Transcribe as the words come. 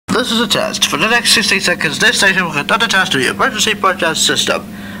This is a test. For the next 60 seconds, this station will conduct a test of the emergency broadcast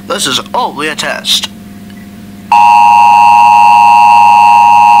system. This is only a test.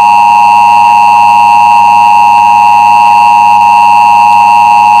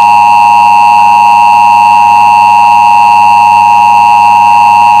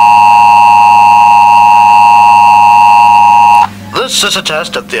 This is a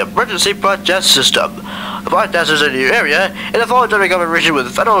test of the emergency broadcast system. The broadcasters in your area in the voluntary government region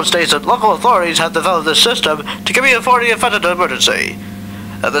with federal, states, and local authorities have developed this system to give you authority in front of an emergency.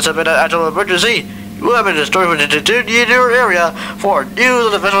 If this has been an actual emergency, you will have been destroyed in your area for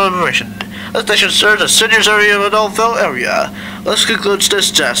news and official information. This station serves the seniors area of the Adultville area. This concludes this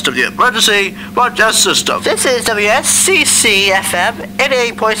test of the emergency broadcast system. This is WSEC-FM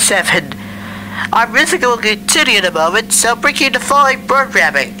 88.7. Our music will continue in a moment, so bring you the following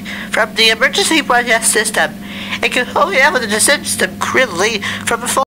programming from the emergency broadcast system. It can only have the system clearly from a